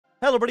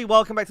Hello everybody,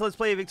 welcome back to Let's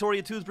Play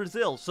Vic2's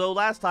Brazil. So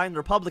last time, the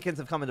Republicans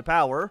have come into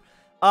power,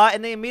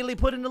 and they immediately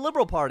put in the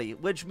Liberal Party,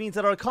 which means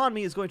that our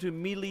economy is going to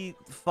immediately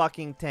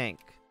fucking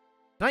tank.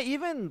 I'm not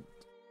even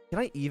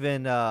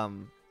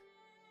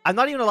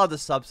allowed to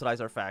subsidize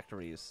our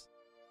factories.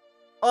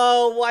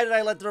 Oh, why did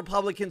I let the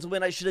Republicans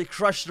win? I should have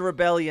crushed the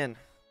rebellion.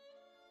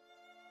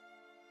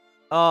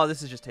 Oh,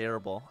 this is just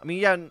terrible. I mean,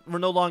 yeah, we're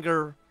no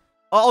longer...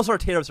 Oh, also, our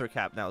tariffs are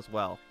capped now as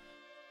well.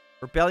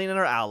 Rebellion and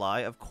our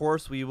ally. Of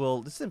course, we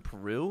will... This is in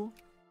Peru?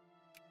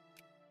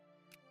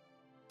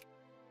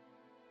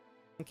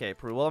 Okay,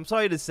 Peru. Well, I'm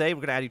sorry to say, we're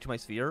going to add you to my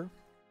sphere.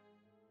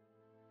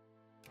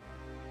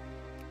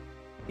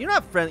 You're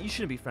not friendly. You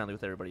shouldn't be friendly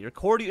with everybody. You're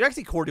cordial. You're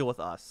actually cordial with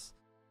us.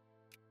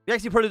 We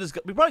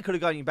probably could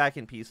have gotten you back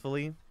in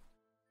peacefully.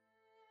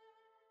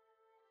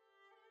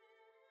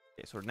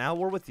 Okay, so now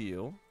we're with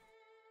you.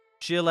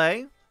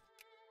 Chile.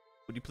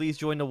 Would you please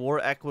join the war?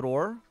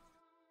 Ecuador.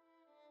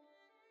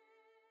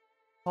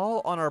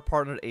 Call on our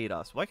partner to aid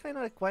us. Why can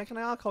I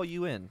not call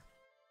you in?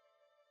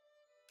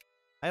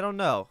 I don't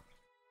know.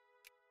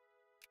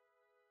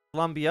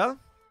 Colombia. I'm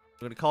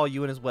gonna call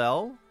you in as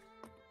well.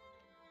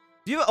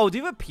 Do you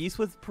have a peace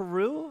with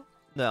Peru?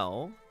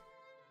 No.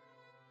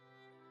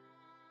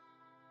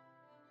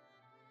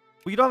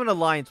 Well, you don't have an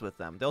alliance with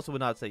them. They also would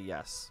not say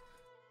yes.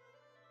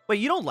 Wait,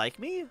 you don't like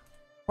me?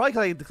 Probably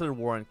because I declared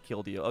war and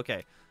killed you.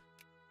 Okay.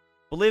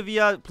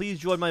 Bolivia, please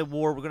join my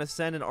war. We're gonna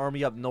send an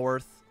army up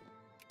north.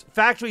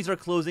 Factories are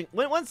closing.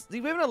 We have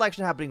an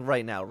election happening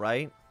right now,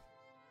 right?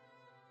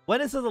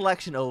 When is this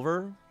election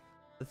over?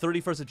 The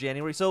 31st of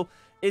January. So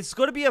it's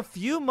going to be a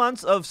few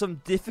months of some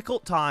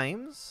difficult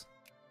times,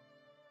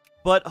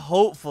 but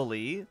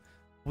hopefully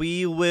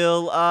we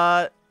will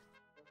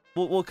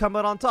we'll come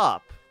out on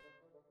top,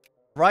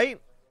 right?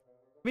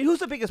 I mean, who's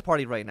the biggest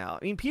party right now?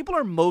 I mean, people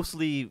are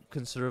mostly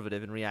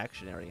conservative and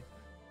reactionary,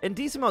 and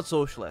decent amount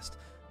socialist.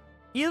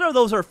 Either of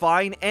those are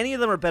fine. Any of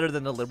them are better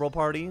than the Liberal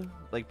Party,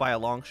 like by a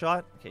long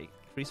shot. Okay,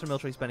 increase our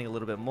military spending a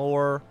little bit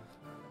more.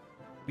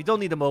 We don't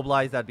need to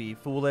mobilize. That'd be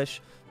foolish.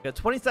 We got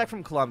 20 stack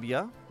from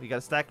Colombia. We got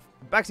a stack.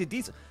 Actually,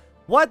 decent.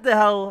 What the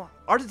hell?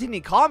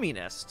 Argentinian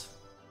communist.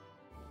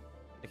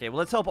 Okay, well,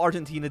 let's help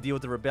Argentina deal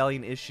with the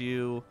rebellion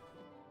issue.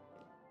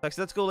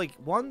 Actually, let's go like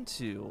 1,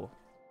 2.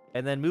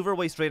 And then move our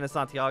way straight into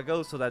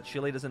Santiago so that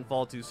Chile doesn't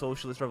fall to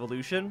socialist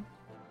revolution.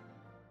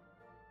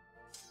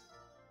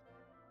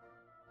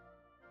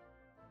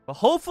 But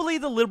hopefully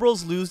the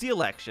Liberals lose the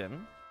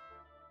election.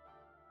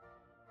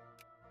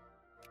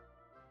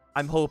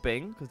 I'm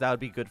hoping, because that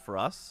would be good for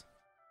us.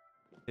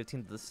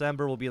 15th of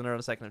December, we'll be in there on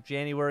the 2nd of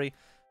January.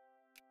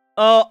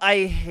 Oh,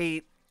 I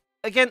hate...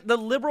 Again, the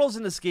Liberals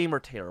in this game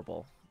are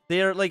terrible.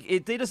 They're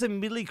like... they just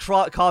immediately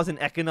cause an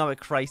economic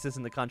crisis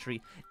in the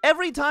country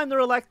every time they're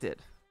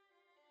elected.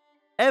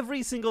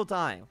 Every single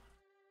time.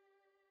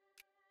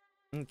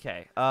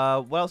 Okay,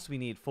 what else do we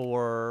need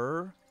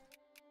for...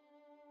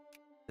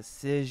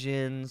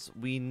 decisions?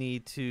 We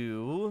need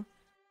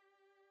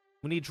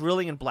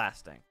drilling and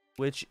blasting,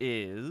 which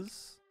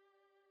is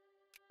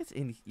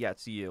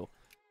it's you.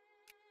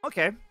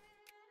 Okay,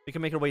 we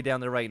can make our way down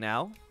there right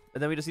now,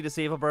 and then we just need to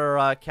save up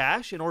our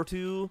cash in order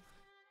to...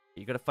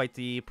 You gotta fight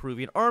the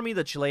Peruvian army.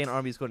 The Chilean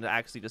army is going to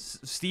actually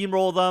just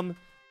steamroll them.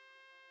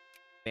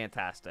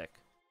 Fantastic.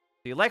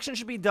 The election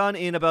should be done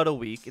in about a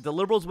week. If the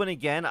Liberals win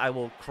again, I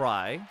will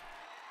cry.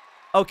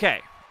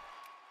 Okay.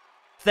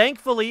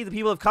 Thankfully, the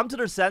people have come to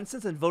their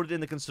senses and voted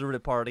in the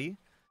Conservative Party.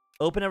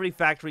 Open every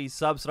factory,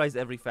 subsidize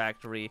every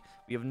factory.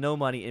 We have no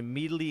money.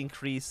 Immediately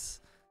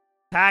increase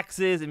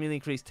taxes, immediately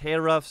increase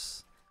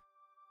tariffs.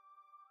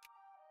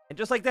 And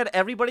just like that,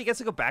 everybody gets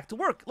to go back to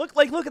work. Look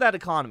at that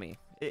economy.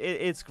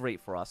 It's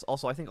great for us.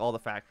 Also, I think all the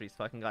factories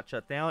fucking got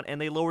shut down, and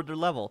they lowered their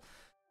level.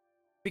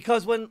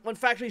 Because when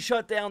factories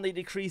shut down, they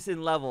decrease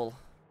in level.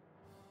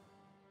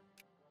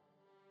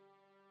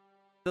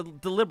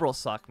 The Liberals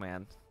suck,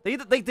 man.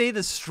 They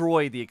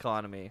destroy the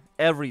economy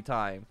every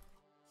time.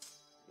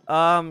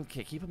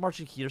 Okay, keep it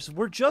marching here. So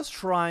we're just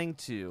trying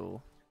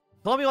to...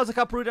 Colombia wants to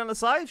cut Peru down the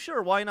side?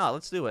 Sure, why not?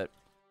 Let's do it.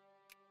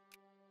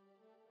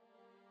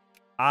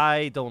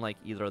 I don't like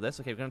either of this.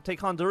 Okay, we're going to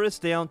take Honduras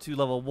down to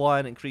level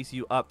 1, increase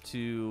you up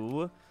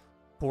to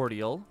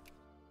cordial.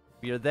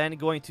 We are then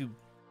going to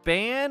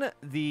ban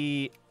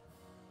the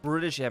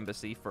British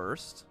embassy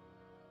first.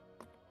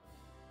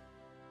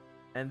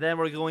 And then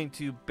we're going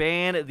to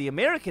ban the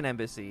American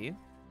embassy.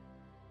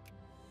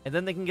 And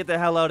then they can get the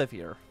hell out of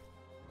here.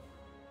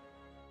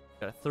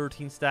 Got a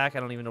 13 stack.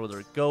 I don't even know where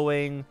they're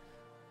going.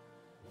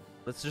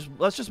 Let's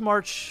just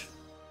march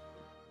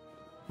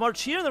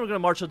here, and then we're gonna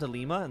march out to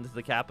Lima, and this is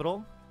the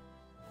capital.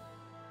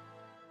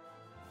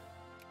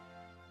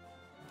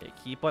 Okay,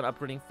 keep on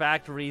upgrading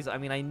factories. I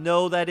mean, I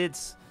know that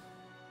it's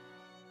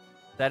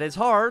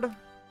hard.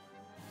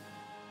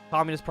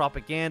 Communist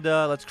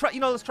propaganda. Let's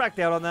crack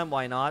down on them.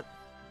 Why not?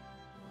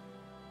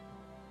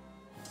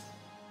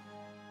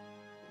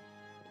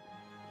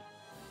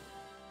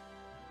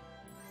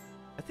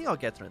 I think I'll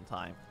get there in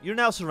time. You're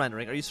now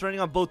surrendering. Are you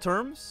surrendering on both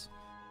terms?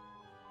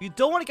 You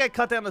don't want to get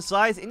cut down to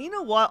size. And you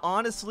know what?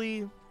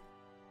 Honestly,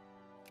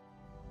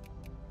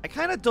 I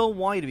kind of don't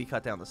want you to be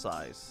cut down to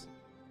size.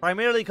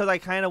 Primarily because I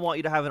kind of want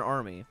you to have an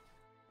army.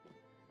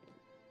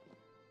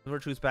 Move our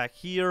troops back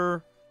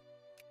here.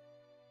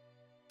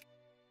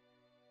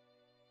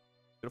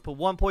 Gonna put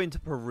 1 point into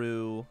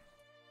Peru.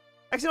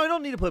 Actually, no, I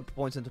don't need to put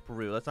points into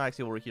Peru. That's not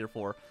actually what we're here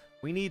for.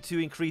 We need to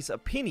increase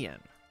opinion.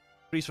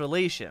 Increase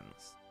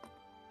relations.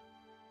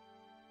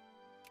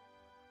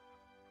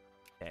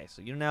 Okay,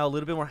 so you're now a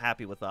little bit more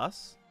happy with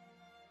us.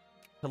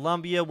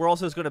 Colombia, we're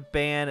also just going to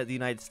ban the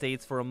United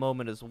States for a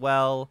moment as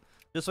well.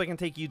 Just so I can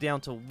take you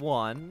down to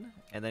 1.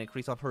 And then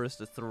increase Honduras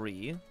to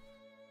 3.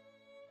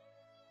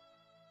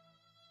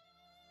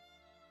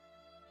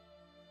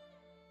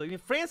 So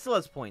France still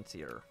has points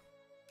here.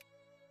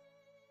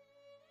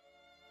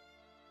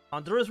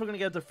 Honduras, we're going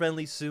to get to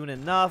friendly soon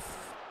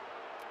enough.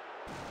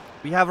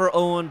 We have our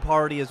own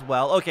party as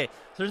well. Okay, so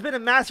there's been a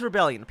mass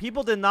rebellion.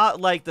 People did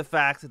not like the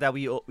fact that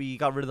we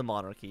got rid of the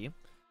monarchy.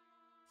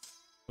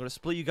 We're going to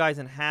split you guys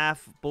in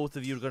half. Both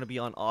of you are going to be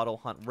on auto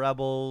hunt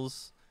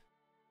rebels.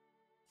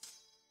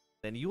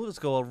 Then you will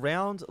just go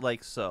around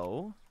like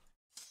so.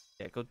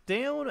 Yeah, go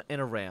down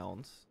and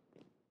around.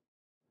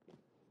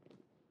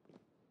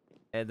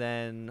 And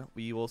then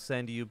we will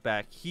send you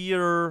back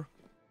here.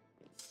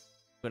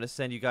 I'm going to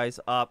send you guys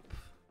up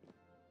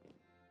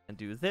and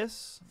do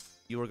this.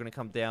 You are going to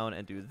come down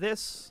and do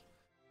this.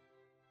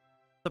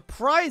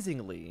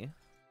 Surprisingly,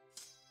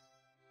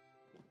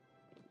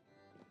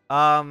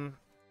 okay,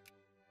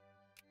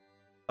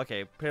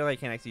 apparently I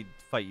can't actually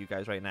fight you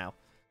guys right now.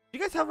 Do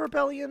you guys have a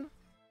rebellion?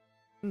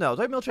 No,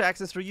 do I have military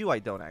access for you? I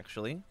don't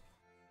actually.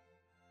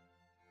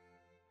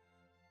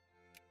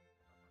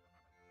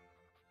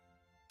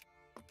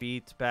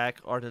 Beat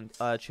back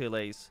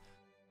Chile's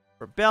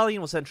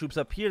rebellion. We'll send troops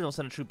up here, and we'll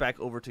send a troop back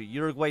over to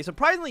Uruguay.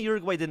 Surprisingly,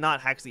 Uruguay did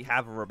not actually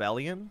have a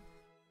rebellion.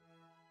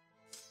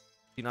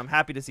 You know, I'm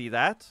happy to see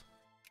that.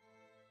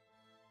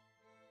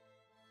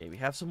 Okay, we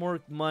have some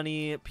more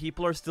money.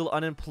 People are still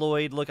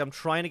unemployed. Look, I'm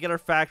trying to get our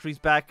factories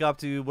back up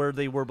to where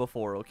they were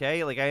before,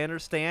 okay? Like, I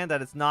understand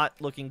that it's not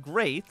looking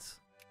great.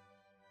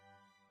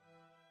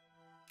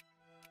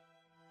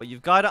 But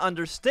you've got to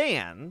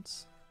understand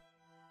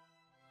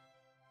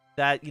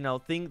that, you know,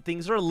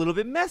 things are a little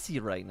bit messy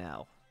right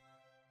now.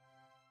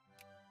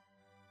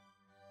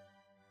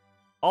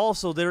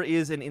 Also, there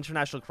is an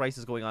international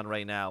crisis going on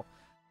right now.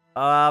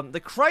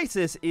 The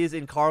crisis is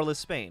in Carlos,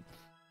 Spain.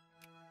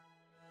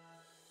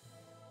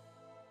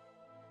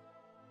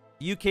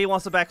 UK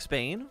wants to back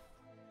Spain.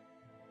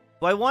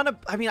 Do I want to...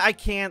 I mean, I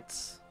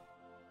can't...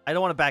 I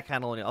don't want to back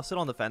Catalonia. I'll sit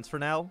on the fence for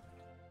now.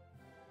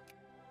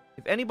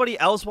 If anybody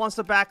else wants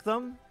to back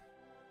them...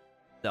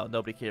 No,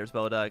 nobody cares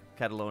about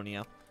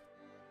Catalonia.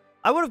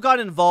 I would have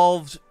gotten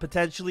involved,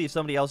 potentially, if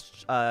somebody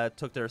else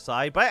took their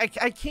side. But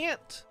I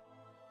can't...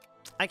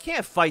 I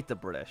can't fight the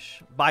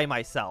British by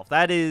myself.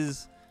 That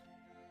is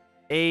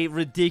a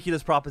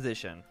ridiculous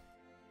proposition.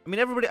 I mean,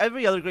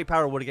 every other great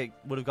power would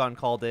have gotten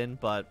called in,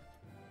 but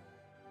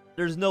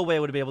there's no way I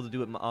would be able to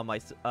do it on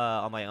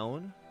my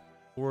own.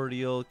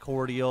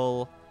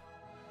 Cordial.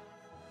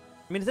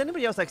 I mean, is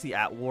anybody else actually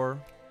at war?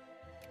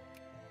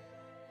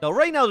 No,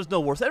 right now there's no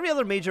war. So every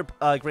other major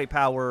great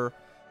power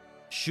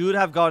should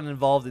have gotten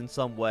involved in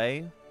some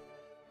way.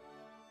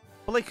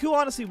 But like, who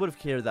honestly would have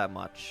cared that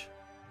much?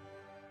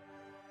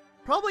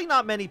 Probably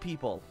not many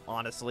people,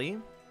 honestly.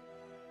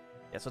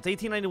 Yeah, so it's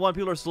 1891.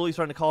 People are slowly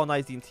starting to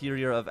colonize the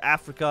interior of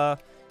Africa.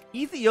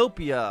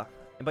 Ethiopia,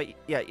 but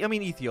yeah, I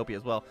mean Ethiopia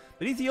as well.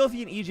 But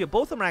Ethiopia and Egypt,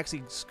 both of them are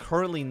actually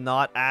currently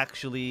not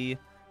actually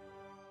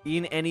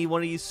in any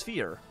one of these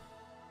sphere.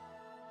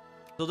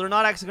 So they're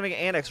not actually going to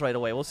get annexed right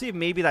away. We'll see if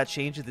maybe that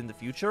changes in the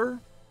future.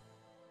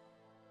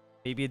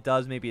 Maybe it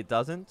does, maybe it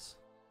doesn't.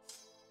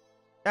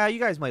 Yeah, you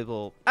guys might as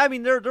well. I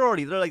mean, they're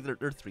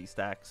 3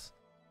 stacks.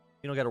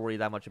 You don't got to worry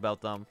that much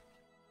about them.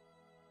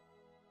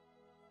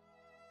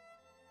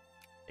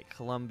 Okay,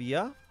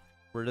 Colombia.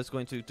 We're just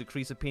going to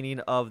decrease opinion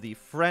of the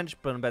French,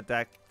 but bet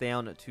that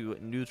down to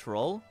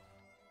neutral.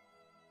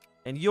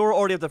 And you're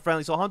already up to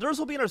friendly, so Honduras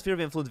will be in our sphere of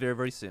influence very,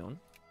 very soon.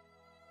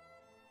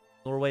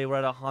 Norway, we're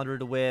at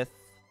 100 with.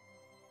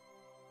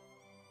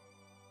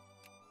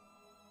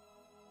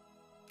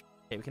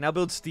 Okay, we can now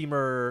build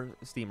steamers.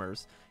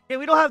 Okay,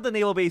 we don't have the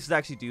naval bases to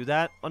actually do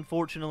that,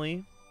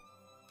 unfortunately.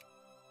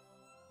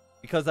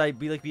 Because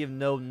we have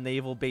no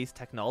naval-based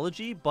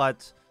technology,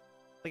 but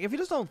like if you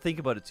just don't think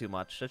about it too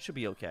much, that should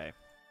be okay.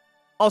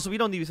 Also, we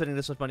don't need to be spending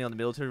this much money on the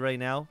military right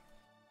now.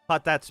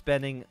 Cut that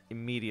spending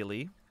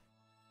immediately.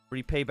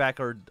 Repay back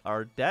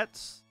our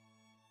debts.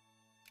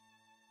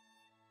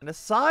 And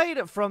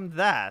aside from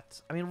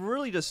that, I mean, we're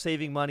really just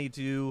saving money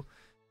to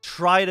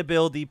try to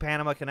build the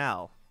Panama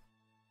Canal.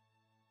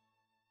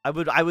 I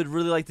would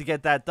really like to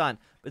get that done,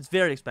 but it's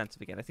very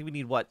expensive again. I think we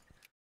need what?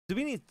 Do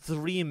we need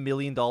 $3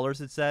 million?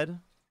 It said.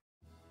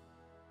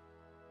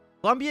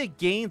 Colombia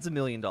gains $1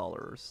 million.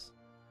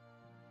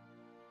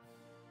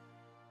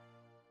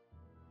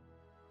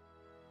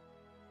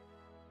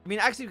 I mean,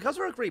 actually, because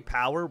we're a great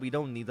power, we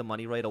don't need the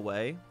money right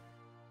away.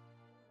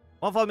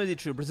 1.5 million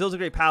true. Brazil's a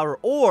great power,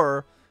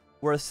 or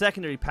we're a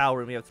secondary power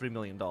and we have $3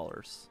 million.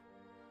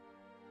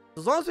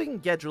 As long as we can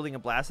get drilling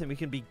and blasting, we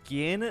can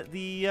begin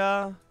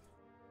the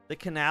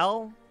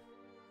canal.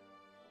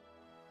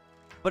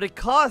 But it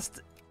costs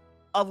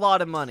a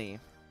lot of money.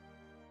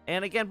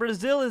 And again,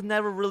 Brazil has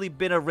never really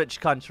been a rich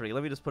country.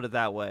 Let me just put it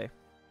that way.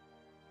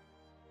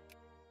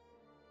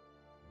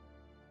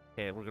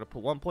 Okay, we're going to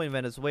put 1 point in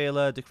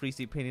Venezuela, decrease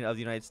the opinion of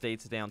the United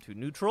States down to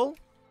neutral.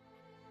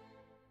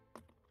 I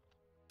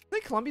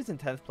think Colombia's in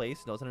 10th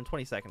place. No, it's in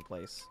 22nd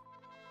place.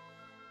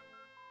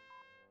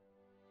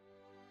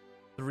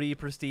 3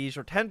 prestige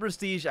or 10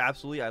 prestige.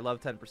 Absolutely, I love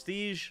 10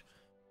 prestige.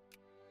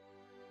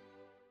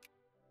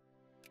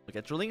 We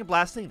get drilling and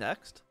blasting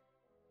next.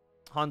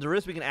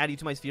 Honduras, we can add you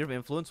to my sphere of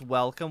influence.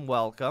 Welcome,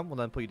 welcome. We'll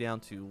then put you down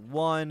to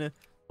 1.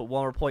 Put 1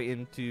 more point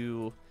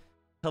into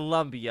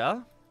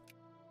Colombia.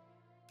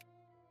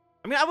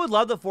 I mean, I would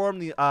love to form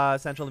the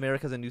Central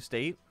America as a new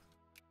state.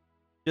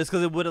 Just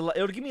because it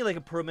would give me like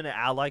a permanent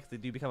ally if they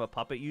do become a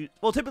puppet.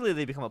 Well, typically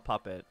they become a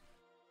puppet.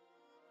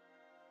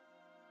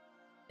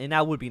 And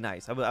that would be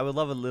nice. I would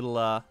love a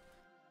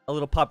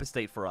little puppet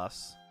state for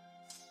us.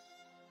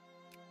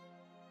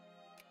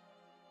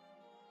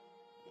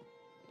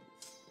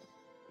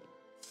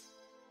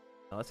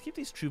 Now, let's keep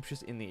these troops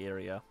just in the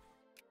area.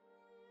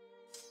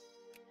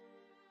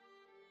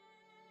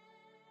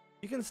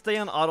 You can stay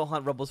on auto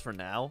hunt rebels for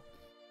now.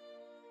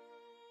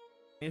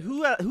 I mean,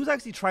 who's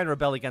actually trying to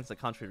rebel against the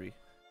country?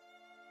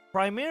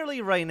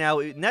 Primarily right now,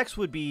 next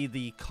would be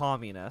the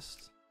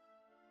communists.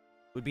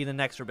 Would be the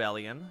next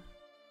rebellion.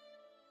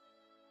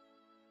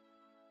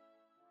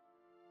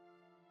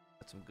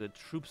 Got some good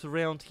troops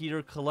around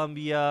here.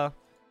 Colombia.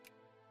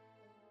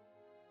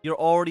 You're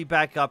already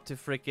back up to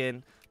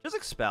frickin' just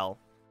expel.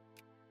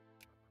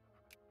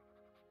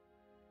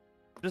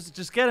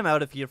 Just get him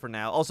out of here for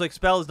now. Also,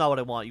 expel is not what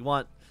I want. You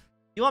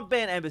want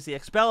ban embassy.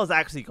 Expel is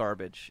actually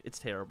garbage. It's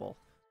terrible.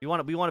 We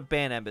want to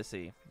ban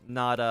embassy,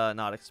 not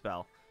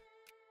expel.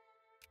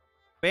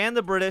 Ban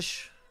the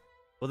British.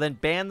 We'll then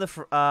ban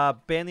the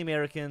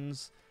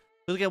Americans.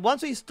 Because again,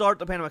 once we start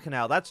the Panama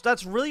Canal,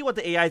 that's really what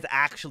the AI is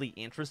actually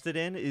interested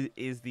in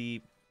is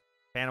the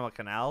Panama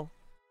Canal.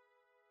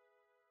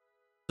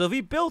 So if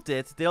we built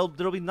it, there'll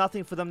be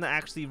nothing for them to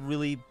actually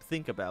really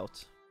think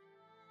about.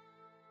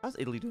 How's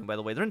Italy doing, by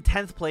the way? They're in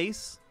 10th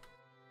place.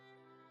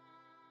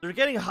 They're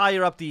getting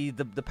higher up the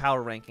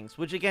power rankings,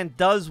 which again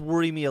does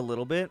worry me a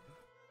little bit.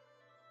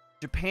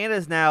 Japan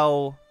is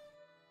now...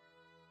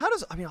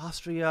 I mean,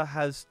 Austria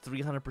has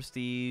 300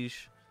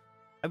 prestige.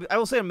 I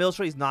will say our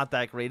military is not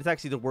that great. It's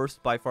actually the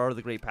worst by far of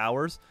the great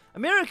powers.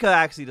 America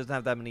actually doesn't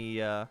have that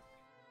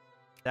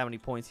many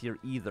points here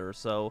either,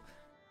 so...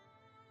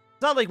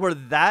 It's not like we're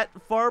that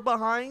far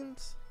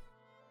behind.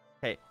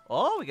 Okay.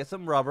 Oh, we get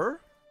some rubber.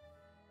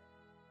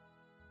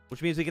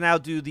 Which means we can now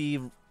do the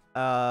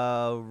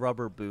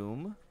rubber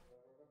boom.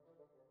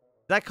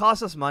 Does that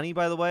cost us money,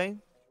 by the way?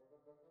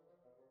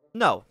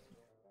 No.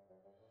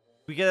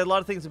 We get a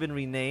lot of things have been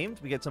renamed.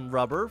 We get some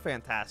rubber.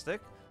 Fantastic.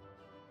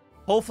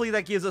 Hopefully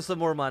that gives us some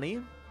more money.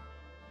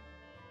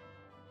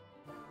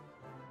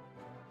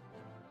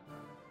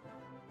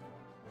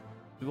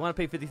 We want to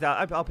pay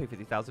 50,000. I'll pay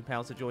 50,000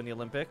 pounds to join the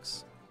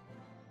Olympics.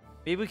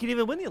 Maybe we can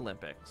even win the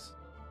Olympics.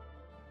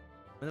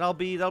 And that'll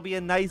be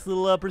a nice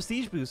little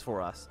prestige boost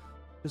for us.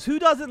 Because who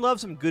doesn't love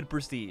some good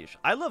prestige?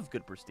 I love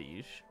good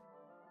prestige.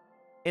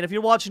 And if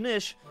you're watching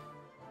this,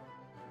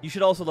 you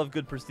should also love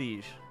good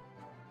prestige.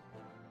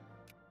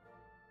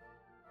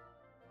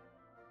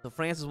 So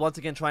France is once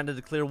again trying to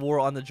declare war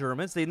on the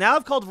Germans. They now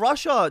have called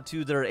Russia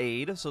to their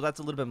aid, so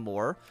that's a little bit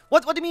more.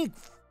 What do you mean?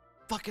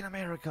 Fucking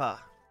America.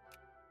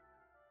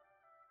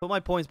 Put my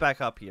points back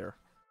up here.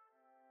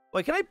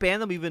 Wait, can I ban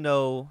them even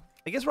though...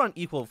 I guess we're on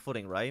equal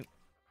footing, right?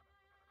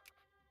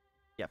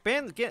 Yeah,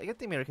 get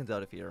the Americans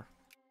out of here.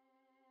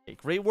 Okay,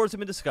 great wars have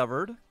been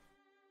discovered.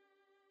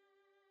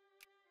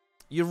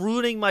 You're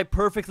ruining my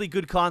perfectly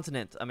good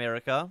continent,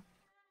 America.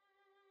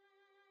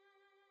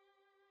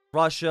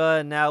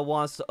 Russia now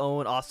wants to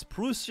own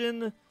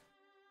Ostprussian.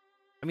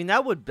 I mean,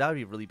 that would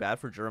be really bad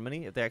for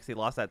Germany if they actually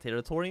lost that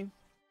territory.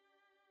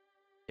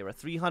 They were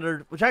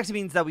 300, which actually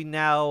means that we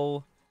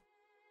now...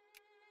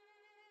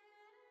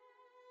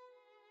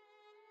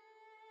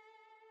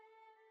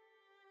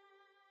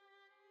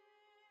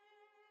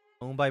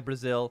 Owned by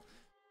Brazil.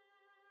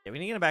 Yeah, we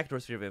need to get back to our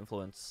sphere of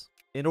influence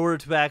in order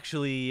to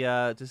actually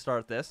to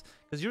start this,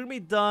 because you're gonna be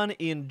done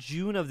in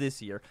June of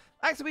this year.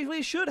 Actually,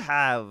 we should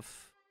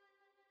have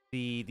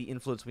the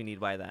influence we need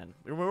by then.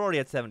 We're already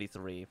at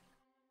 73.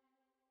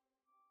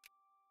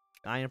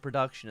 Iron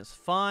production is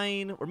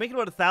fine. We're making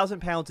about 1,000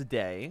 pounds a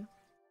day.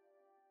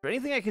 Is there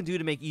anything I can do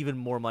to make even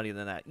more money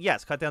than that?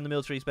 Yes, cut down the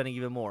military spending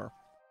even more.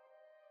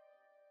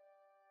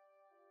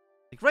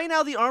 Like right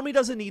now, the army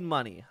doesn't need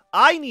money.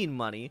 I need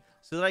money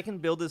so that I can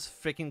build this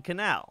freaking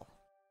canal.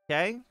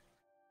 Okay?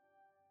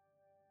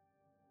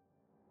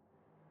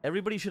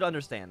 Everybody should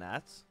understand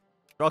that.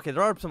 Okay,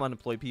 there are some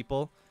unemployed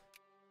people.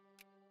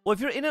 Well, if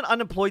you're in an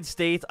unemployed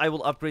state, I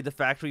will upgrade the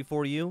factory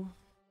for you.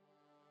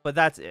 But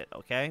that's it,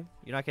 okay?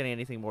 You're not getting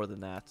anything more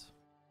than that.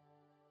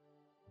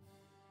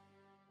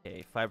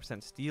 Okay,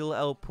 5% steel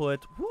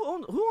output. Who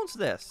owns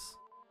this?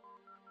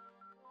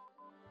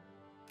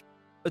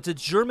 It's a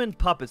German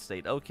puppet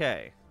state.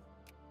 Okay.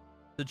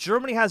 So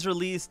Germany has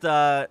released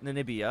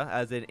Namibia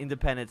as an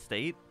independent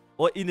state.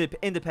 Well,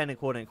 independent,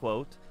 quote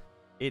unquote.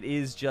 It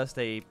is just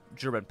a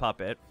German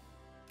puppet.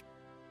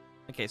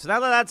 Okay, so now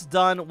that that's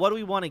done, what do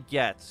we want to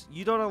get?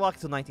 You don't unlock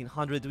until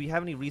 1900. Do we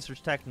have any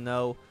research tech?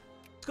 No.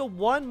 Let's go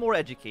one more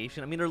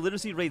education. I mean, our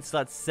literacy rate's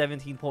still at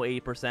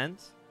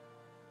 17.8%.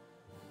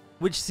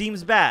 Which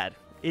seems bad.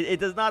 It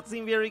does not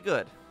seem very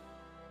good.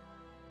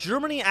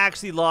 Germany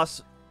actually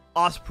lost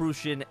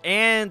Ostprussian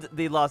and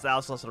they lost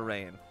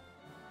Alsace-Lorraine.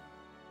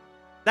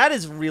 That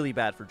is really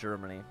bad for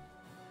Germany.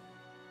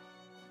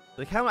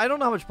 Like, I don't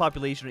know how much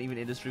population or even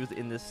industry is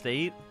in this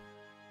state.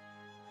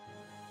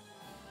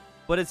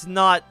 But it's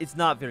not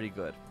very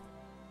good.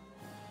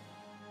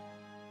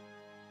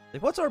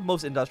 Like, what's our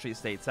most industrious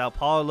state? Sao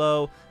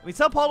Paulo. I mean,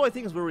 Sao Paulo, I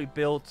think, is where we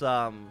built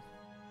all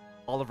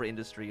of our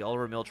industry, all of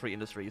our military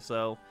industry.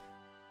 So,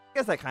 I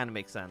guess that kind of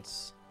makes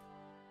sense.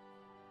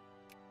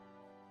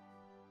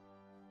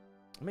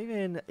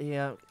 Maybe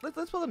yeah.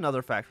 Let's build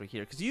another factory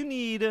here because you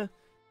need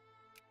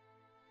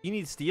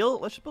steel.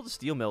 Let's just build a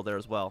steel mill there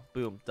as well.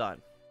 Boom,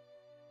 done.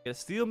 Get a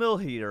steel mill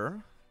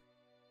here.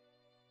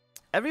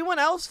 Everyone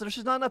else, there's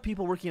just not enough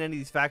people working in any of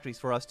these factories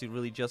for us to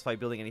really justify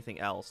building anything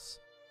else.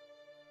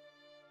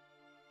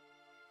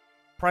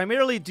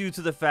 Primarily due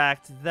to the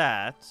fact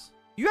that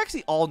you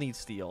actually all need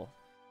steel.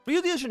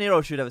 Rio de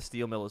Janeiro should have a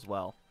steel mill as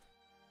well.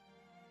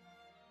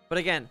 But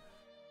again,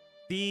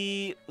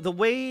 the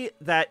way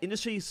that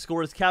industry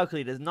score is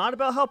calculated is not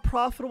about how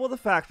profitable the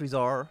factories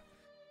are.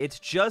 It's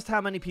just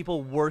how many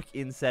people work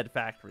in said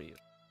factories.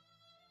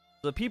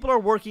 So the people are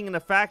working in the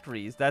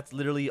factories, that's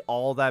literally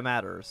all that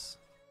matters.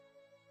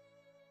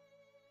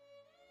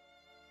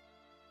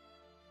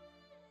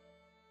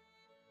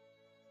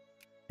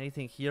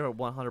 Anything here at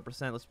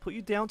 100%? Let's put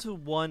you down to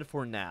 1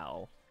 for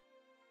now.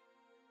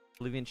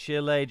 Bolivian,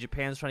 Chile,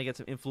 Japan's trying to get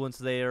some influence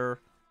there.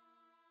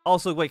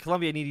 Also, wait,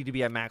 Colombia, I need you to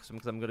be at maximum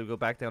because I'm going to go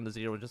back down to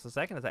 0 in just a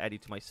second as I add you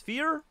to my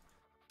sphere.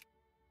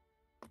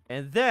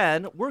 And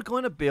then we're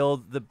going to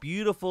build the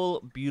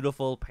beautiful,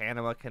 beautiful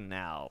Panama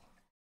Canal.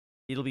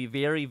 It'll be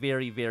very,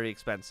 very, very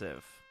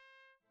expensive.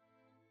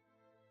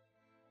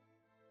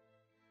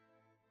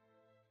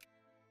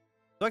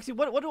 So actually,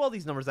 what do all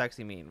these numbers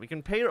actually mean? We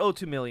can pay or owe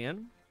 2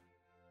 million.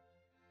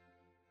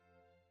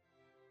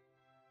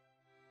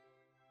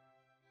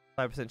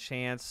 5%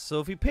 chance.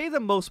 So if we pay the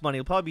most money,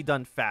 it'll probably be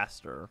done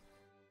faster.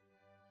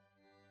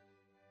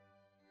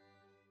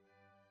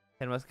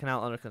 Panama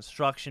Canal under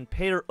construction.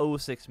 Pay or owe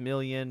 6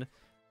 million.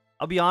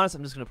 I'll be honest,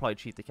 I'm just gonna probably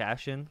cheat the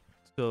cash in.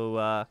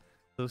 So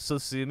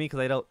sue me because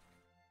I don't.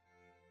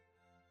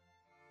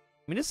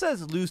 I mean, this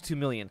says lose 2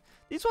 million.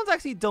 These ones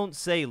actually don't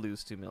say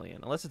lose 2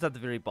 million unless it's at the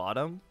very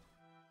bottom.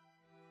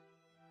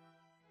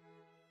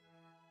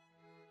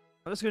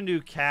 I'm just gonna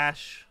do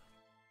cash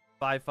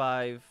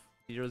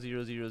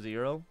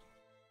 550000.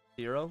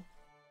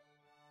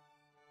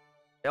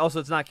 Also,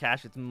 it's not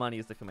cash; it's money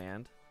is the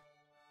command.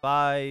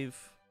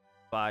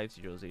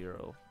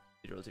 550000.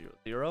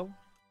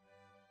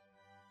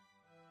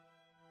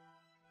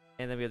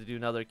 And then we have to do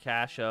another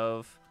cash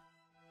of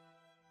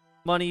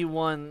money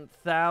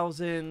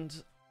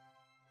 1,000,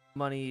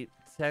 money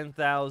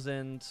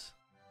 10,000.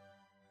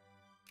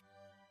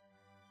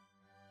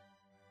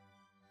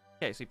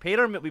 Okay, so we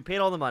paid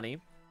all the money.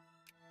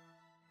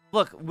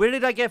 Look, where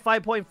did I get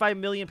 5.5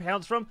 million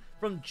pounds from?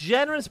 From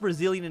generous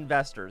Brazilian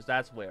investors.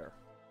 That's where.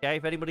 Okay,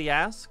 if anybody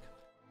asks,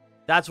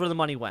 that's where the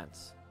money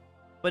went.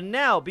 But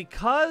now,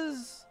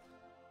 because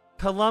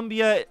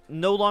Colombia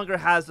no longer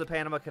has the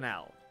Panama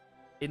Canal,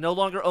 it no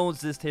longer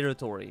owns this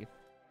territory,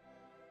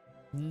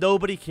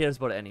 nobody cares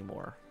about it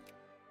anymore.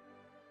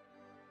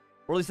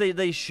 Or at least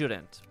they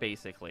shouldn't,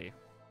 basically.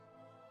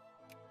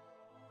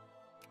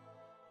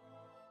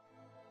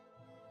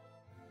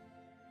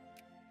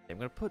 I'm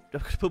gonna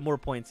put more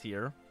points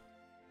here.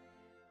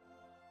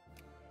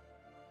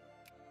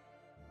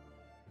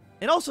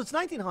 And also, it's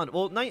 1900.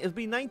 Well, it'll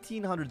be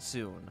 1900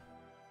 soon.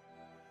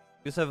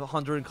 We just have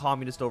 100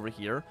 communist over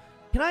here.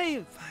 Can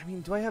I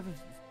mean, do I have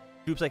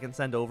troops I can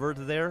send over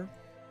to there?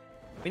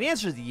 I mean, the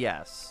answer is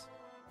yes.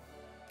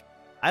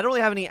 I don't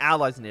really have any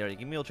allies in the area.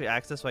 Give me military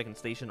access so I can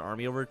station an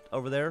army over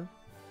there.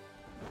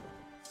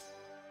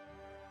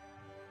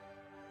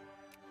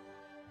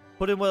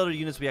 Put in what other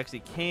units we actually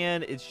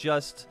can. It's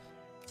just...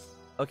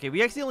 Okay,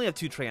 we actually only have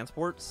 2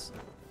 transports.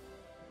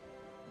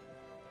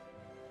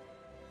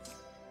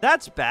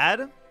 That's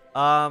bad.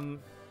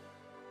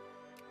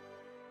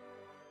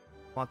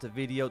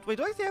 Montevideo. Wait,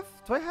 do I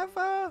have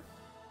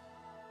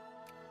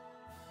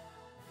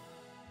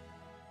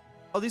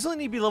Oh, these only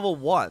need to be level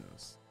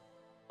 1s.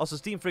 Also,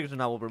 steam frigates are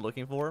not what we're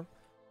looking for.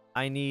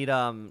 I need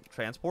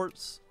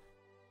transports.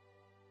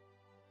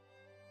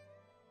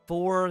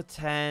 4,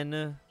 10.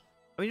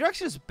 I mean, you're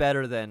actually just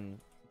better than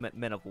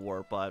Men of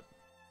War, but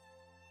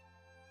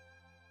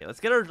okay, let's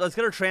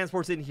get our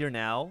transports in here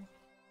now.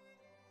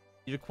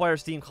 You require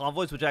steam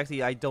convoys, which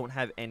actually I don't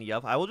have any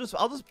of. I'll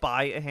just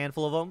buy a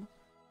handful of them.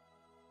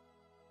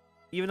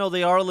 Even though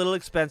they are a little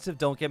expensive,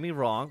 don't get me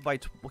wrong.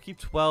 We'll keep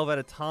 12 at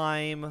a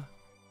time.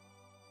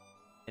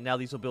 And now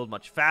these will build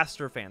much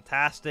faster.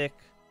 Fantastic.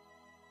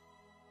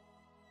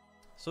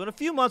 So in a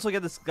few months, we'll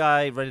get this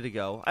guy ready to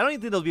go. I don't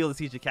even think they'll be able to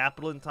siege the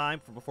capital in time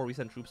for before we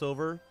send troops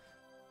over.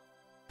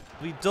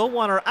 We don't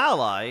want our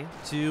ally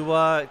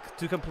to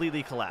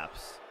completely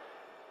collapse.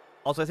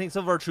 Also, I think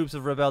some of our troops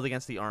have rebelled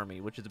against the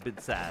army, which is a bit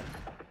sad.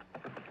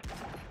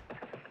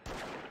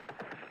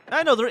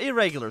 I know, they're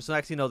irregular, so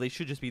actually, no, they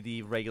should just be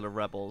the regular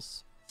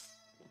rebels.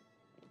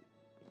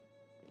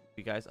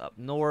 You guys up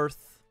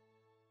north.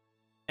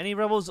 Any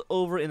rebels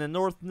over in the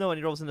north? No.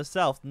 Any rebels in the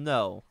south?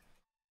 No.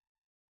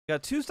 We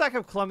got 2 stack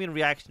of Colombian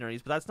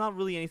reactionaries, but that's not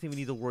really anything we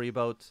need to worry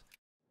about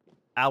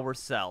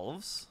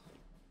ourselves.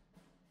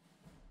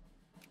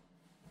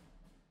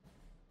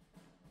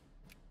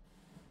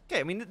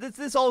 Okay, I mean,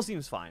 this all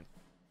seems fine.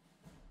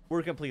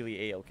 We're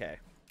completely A-okay.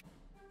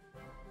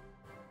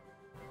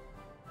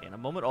 In a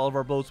moment, all of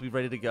our boats will be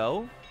ready to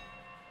go.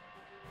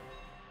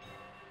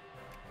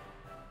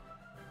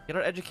 Get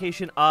our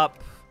education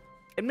up.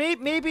 And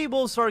maybe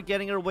we'll start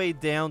getting our way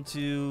down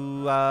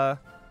to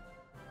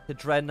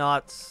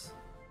dreadnoughts.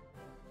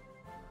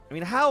 I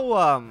mean,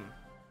 how,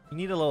 we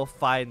need a little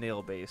 5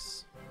 nail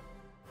base.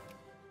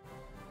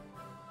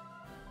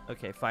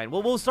 Okay, fine.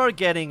 Well, we'll start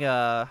getting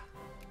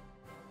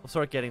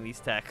these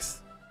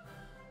techs.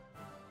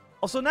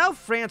 Also, now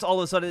France all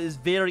of a sudden is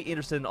very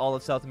interested in all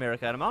of South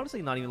America, and I'm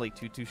honestly not even like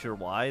too sure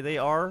why they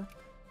are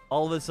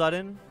all of a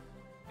sudden.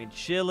 I mean,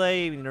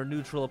 Chile, we are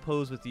neutral,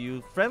 opposed with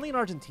you. Friendly in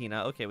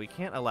Argentina. Okay, we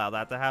can't allow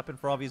that to happen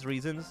for obvious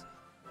reasons.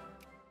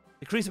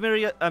 Decrease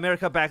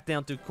America back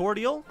down to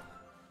cordial.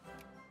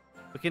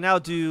 We can now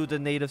do the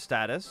native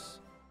status.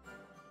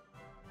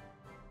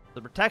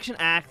 The Protection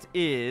Act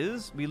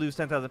is we lose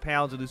 10,000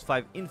 pounds, we lose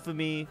 5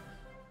 infamy.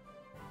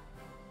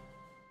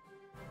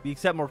 We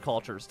accept more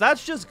cultures.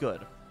 That's just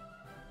good.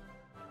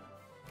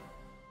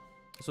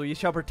 So you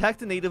shall protect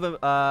the native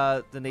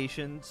the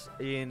nations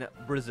in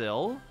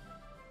Brazil.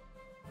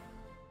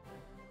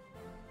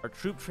 Our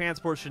troop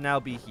transport should now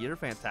be here.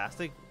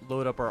 Fantastic.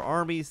 Load up our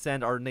army,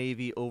 send our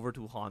navy over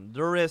to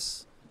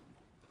Honduras.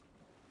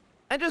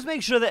 And just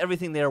make sure that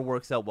everything there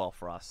works out well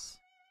for us.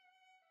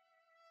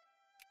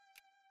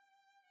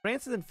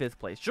 France is in 5th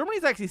place.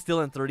 Germany's actually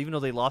still in 3rd, even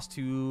though they lost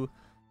 2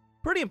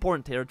 pretty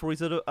important territories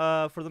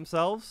for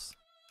themselves.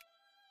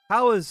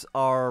 How is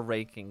our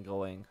ranking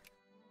going?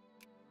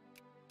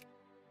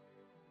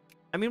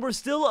 I mean, we're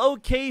still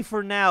okay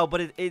for now,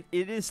 but it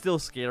is still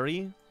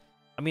scary.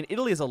 I mean,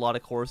 Italy has a lot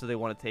of cores that they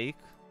want to take.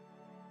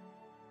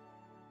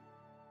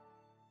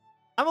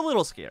 I'm a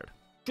little scared.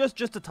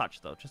 Just a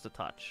touch, though. Just a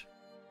touch.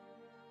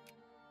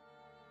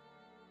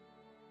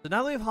 So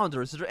now that we have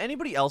Honduras, is there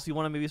anybody else you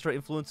want to maybe start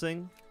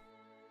influencing?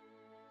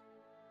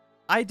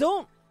 I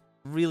don't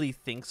really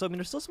think so. I mean,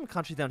 there's still some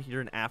countries down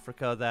here in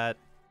Africa that...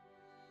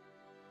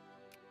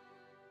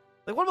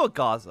 Like, what about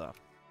Gaza?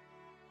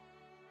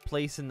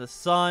 Place in the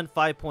sun,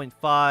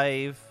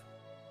 5.5.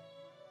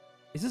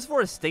 Is this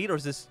for a state, or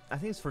is this... I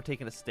think it's for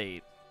taking a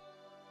state.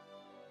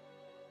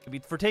 It'd be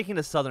for taking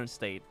a southern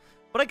state.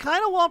 But I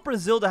kind of want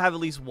Brazil to have at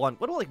least one.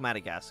 What about, like,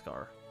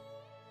 Madagascar?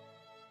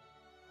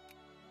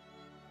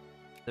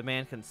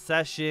 Demand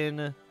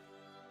concession.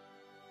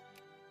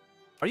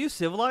 Are you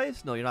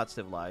civilized? No, you're not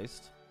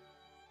civilized.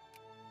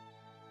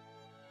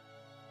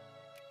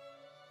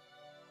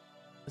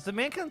 Is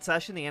demand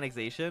concession the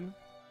annexation?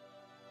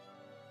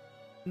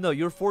 No,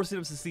 you're forcing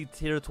them to cede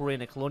territory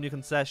in a colonial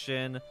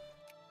concession.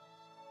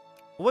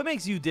 What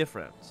makes you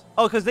different?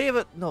 Oh, because they have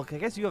a... No, I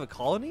guess you have a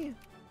colony?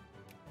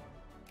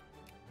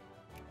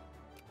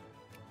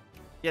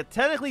 Yeah,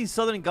 technically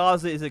southern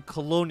Gaza is a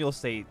colonial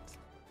state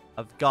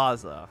of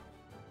Gaza.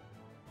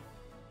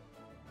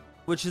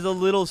 Which is a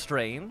little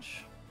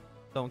strange.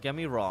 Don't get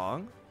me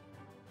wrong.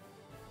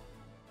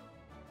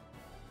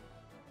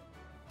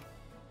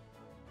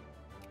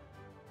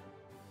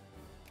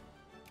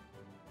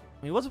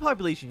 I mean, what's the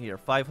population here?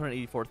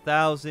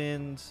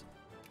 584,000.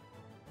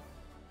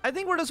 I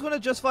think we're just going to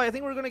justify. I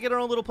think we're going to get our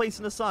own little place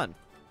in the sun.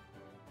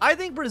 I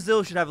think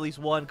Brazil should have at least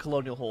one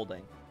colonial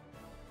holding.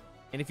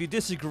 And if you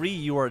disagree,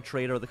 you are a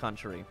traitor of the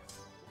country.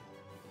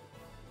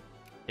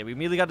 Okay, we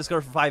immediately got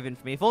discovered for 5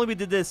 infamy. If only we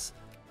did this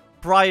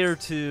prior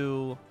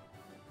to...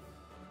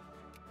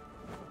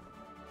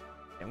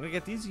 Okay, I'm going to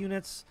get these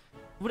units.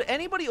 Would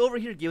anybody over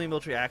here give me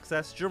military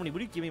access? Germany,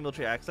 would you give me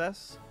military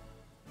access?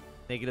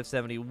 Negative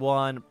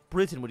 71.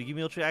 Britain, would you give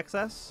me military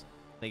access?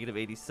 Negative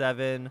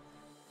 87.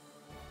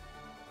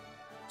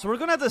 So we're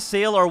going to have to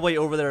sail our way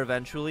over there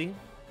eventually.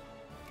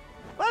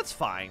 That's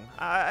fine.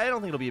 I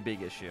don't think it'll be a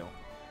big issue.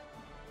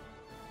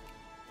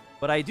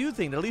 But I do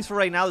think that at least for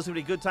right now, this is going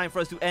to be a good time for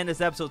us to end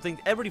this episode.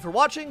 Thanks everybody for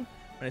watching.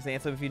 My name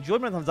is Anthnwam. If you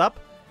enjoyed, my thumbs up.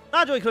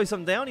 Not enjoying, click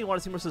something down. You want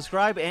to see more,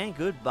 subscribe, and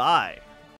goodbye.